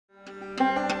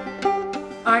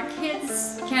Our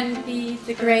kids can be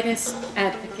the greatest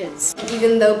advocates.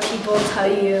 Even though people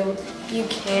tell you you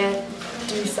can't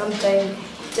do something,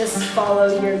 just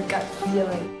follow your gut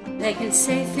feeling. They can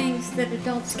say things that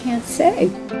adults can't say.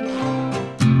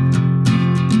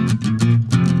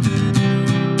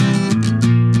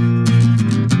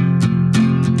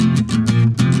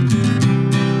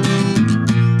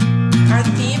 Our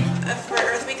theme for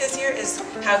Earth Week this year is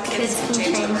how kids can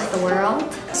change the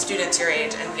world. Students your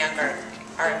age and younger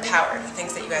are empowered,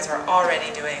 things that you guys are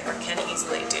already doing or can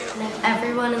easily do. And if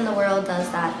everyone in the world does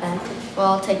that, then we'll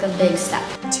all take a big step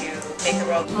to make the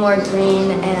world more green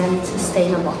and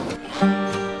sustainable.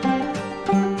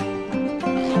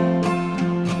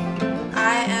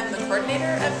 I am the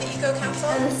coordinator of the Eco Council.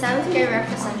 I'm the 7th grade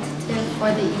representative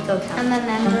for the Eco Council. I'm a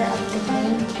member of the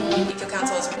Green Team. Eco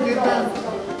Council is a group of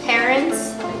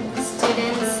parents,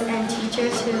 students, and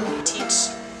teachers who teach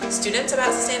students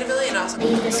about sustainability and also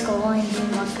leave the school and do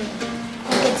more green.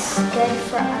 I think it's good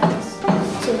for us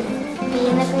to be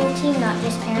in the green team, not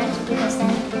just parents, because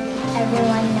then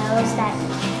everyone knows that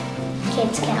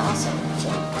kids can also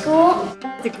change. School,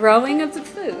 the growing of the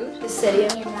food, the city,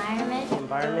 the environment, the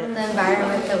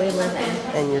environment that we live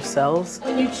in, and yourselves.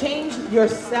 When you change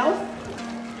yourself,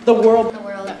 the world,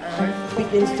 the earth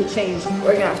begins to change.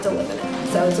 We're gonna have to live in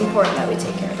it, so it's important that we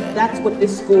take care of it. That's what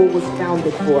this school was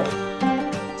founded for.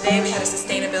 Today we had a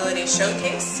sustainability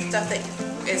showcase, stuff that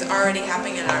is already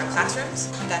happening in our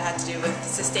classrooms that had to do with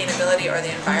sustainability or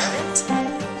the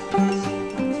environment.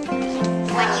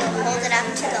 when you hold it up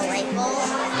to the light bulb,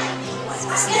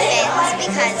 spins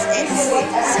because it's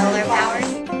solar powered.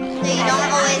 So you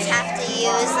don't always have to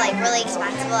use like really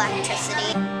expensive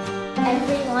electricity.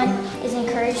 Everyone is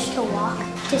encouraged to walk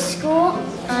to school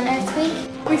on Earth Week.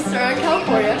 We start in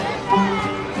California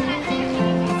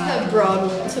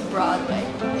to Broadway.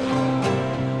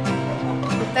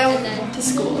 Then to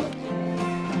school.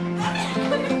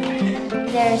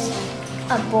 There's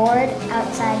a board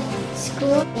outside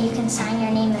school. You can sign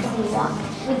your name if you walk.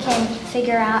 We can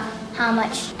figure out how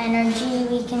much energy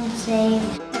we can save.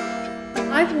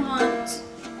 I want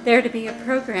there to be a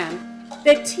program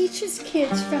that teaches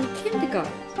kids from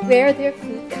kindergarten where their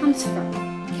food comes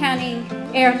from. Counting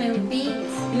heirloom beans,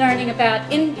 learning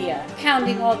about India,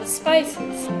 counting all the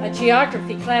spices, a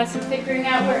geography class and figuring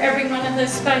out where every one of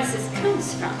those spices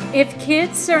comes from. If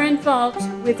kids are involved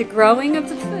with the growing of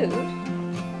the food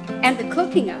and the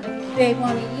cooking of it, they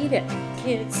want to eat it.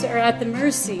 Kids are at the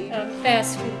mercy of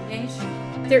fast food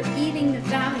nation. They're eating the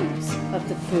values of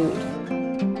the food.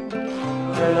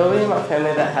 There's nobody in my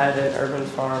family that had an urban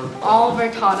farm. Oliver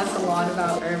taught us a lot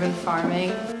about urban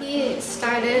farming. He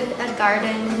started a garden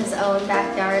in his own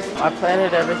backyard. I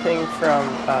planted everything from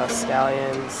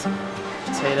scallions,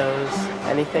 potatoes,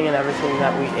 anything and everything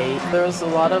that we ate. There was a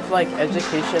lot of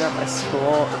education at my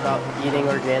school about eating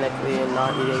organically and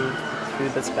not eating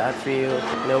food that's bad for you.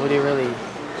 Nobody really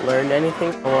learned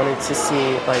anything. I wanted to see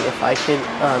if I could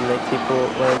make people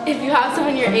learn. If you have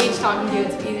someone your age talking to you,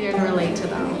 it's easier to relate to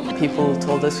them. People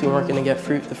told us we weren't going to get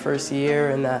fruit the first year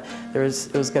and that it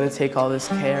was going to take all this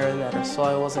care and that our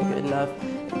soil wasn't good enough.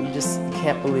 And you just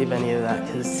can't believe any of that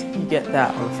because you get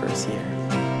that on the first year.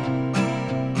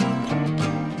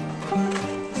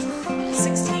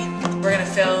 16. We're going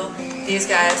to fill these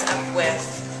guys up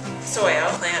with soil,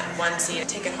 plant one seed,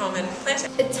 take it home and plant it.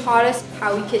 It taught us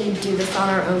how we can do this on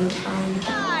our own time.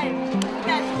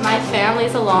 My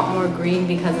family's a lot more green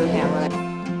because of Hamlet.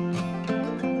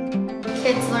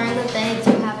 Kids learn that they